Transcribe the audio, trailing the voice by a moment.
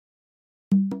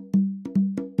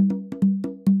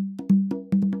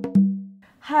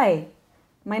Hi,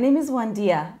 my name is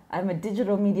Wandia. I'm a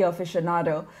digital media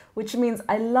aficionado, which means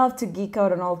I love to geek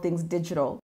out on all things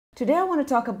digital. Today I want to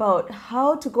talk about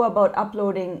how to go about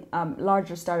uploading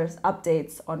larger status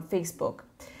updates on Facebook.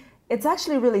 It's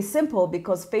actually really simple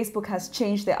because Facebook has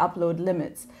changed their upload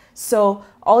limits. So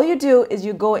all you do is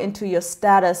you go into your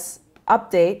status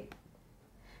update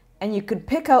and you could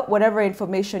pick out whatever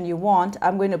information you want.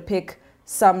 I'm going to pick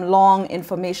some long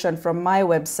information from my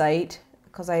website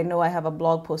because I know I have a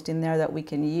blog post in there that we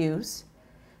can use.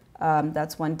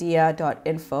 That's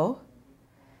wandia.info.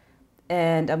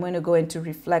 And I'm going to go into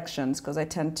reflections because I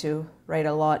tend to write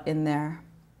a lot in there.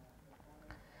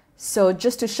 So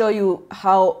just to show you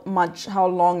how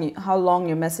long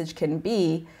your message can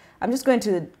be, I'm just going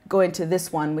to go into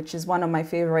this one, which is one of my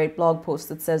favorite blog posts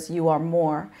that says "You are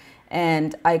more."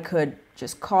 And I could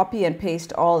just copy and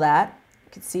paste all that. You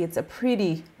can see it's a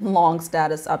pretty long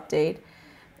status update.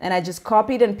 And I just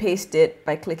copied and pasted it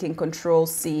by clicking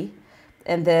Control-C,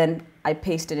 and then I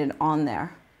pasted it on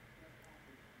there.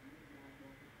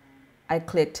 I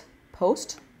clicked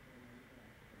Post.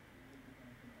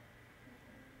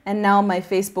 And now my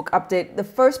Facebook update, the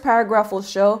first paragraph will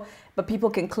show, but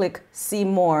people can click See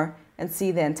More and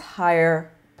see the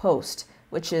entire post,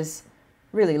 which is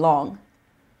really long.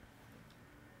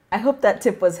 I hope that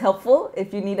tip was helpful.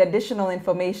 If you need additional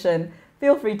information,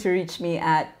 feel free to reach me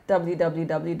at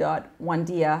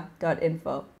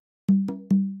www.wandia.info.